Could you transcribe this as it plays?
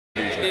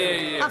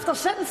After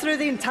sitting through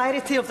the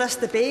entirety of this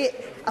debate,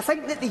 I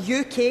think that the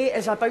UK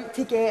is about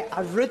to get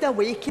a rude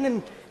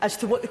awakening as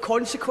to what the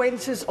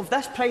consequences of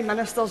this Prime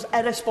Minister's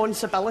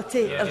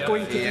irresponsibility are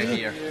going to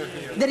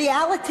be. The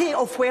reality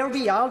of where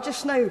we are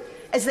just now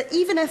is that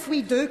even if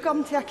we do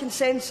come to a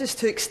consensus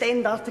to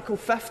extend Article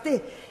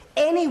 50,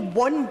 any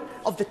one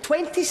of the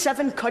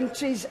 27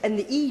 countries in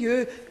the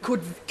EU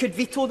could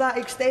veto that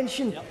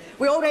extension.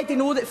 We already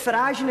know that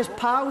Farage and his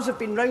pals have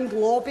been round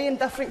lobbying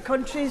different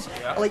countries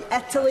like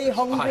Italy,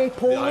 Hungary,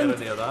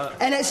 Poland,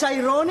 and it's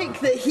ironic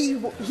that he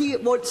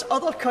wants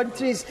other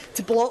countries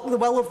to block the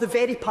will of the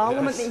very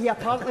parliament that he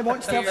apparently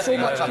wants to have so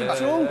much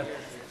control.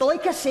 But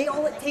like I say,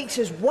 all it takes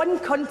is one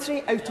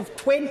country out of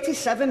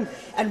 27,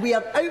 and we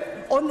are out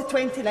on the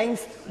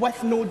 29th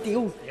with no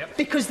deal,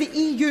 because the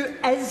EU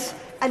is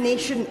a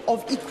nation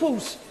of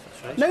equals.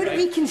 Now that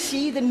we can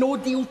see the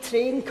no-deal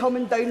train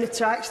coming down the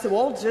tracks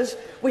towards us,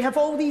 we have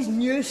all these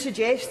new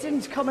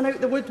suggestions coming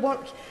out the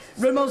woodwork.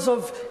 Rumours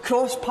of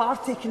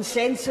cross-party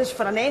consensus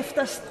for an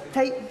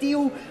EFTA-type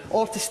deal,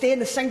 or to stay in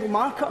the single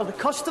market or the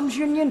customs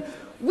union.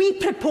 We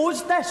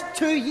proposed this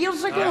 2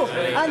 years ago,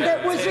 and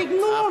it was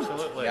ignored.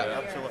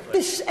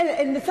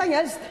 And the thing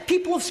is,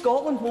 people of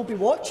Scotland will be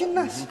watching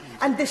this,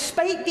 and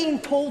despite being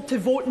told to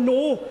vote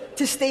no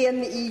to stay in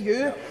the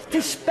EU,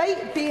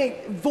 despite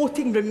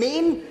voting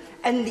remain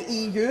in the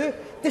EU,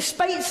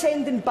 despite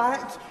sending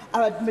back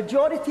a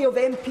majority of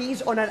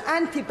MPs on an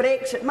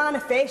anti-Brexit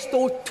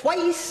manifesto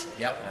twice,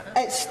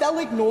 it's still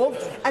ignored,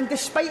 and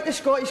despite the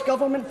Scottish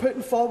Government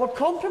putting forward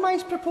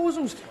compromise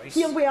proposals,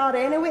 here we are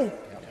anyway.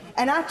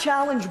 And I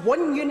challenge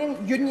one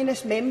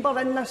unionist member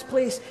in this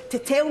place to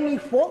tell me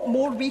what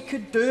more we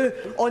could do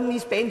on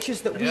these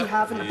benches that we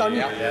haven't done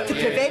to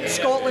prevent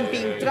Scotland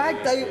being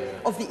dragged out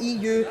of the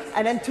EU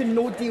and into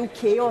no-deal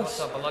chaos.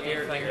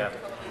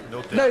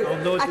 Now,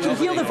 I can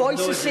hear the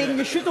voices saying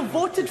you should have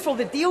voted for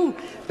the deal,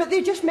 but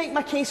they just make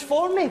my case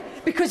for me,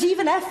 because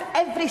even if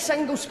every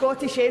single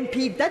Scottish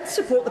MP did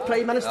support the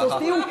Prime Minister's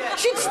deal,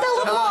 she'd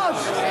still have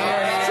lost.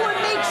 So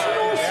it makes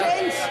no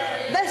sense.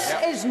 This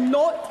is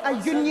not a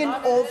union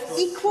of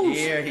equals.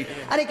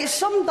 And it gets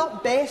summed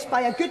up best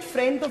by a good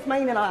friend of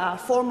mine and a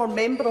former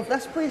member of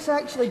this place,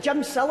 actually,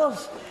 Jim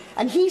Sillars.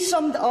 And he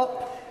summed it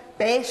up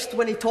best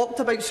when he talked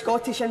about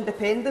Scottish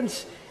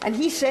independence. And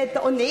he said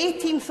that on the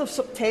 18th of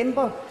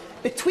September,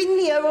 between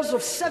the hours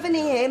of 7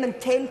 AM and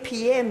 10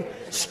 PM,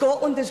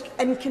 Scotland is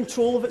in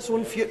control of its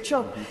own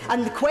future.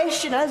 And the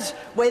question is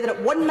whether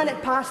at 1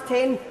 minute past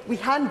 10 we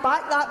hand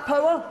back that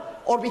power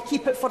or we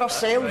keep it for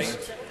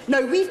ourselves.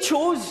 Now, we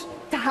chose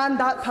to hand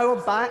that power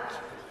back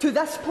to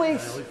this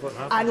place,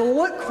 and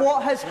look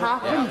what has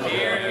happened.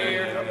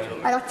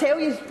 And I tell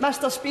you,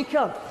 Mr.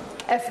 Speaker,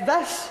 if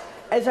this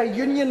is a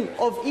union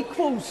of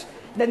equals,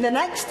 then the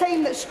next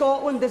time that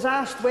Scotland is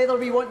asked whether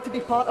we want to be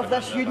part of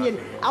this union,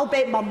 I'll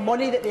bet my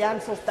money that the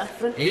answer's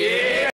different.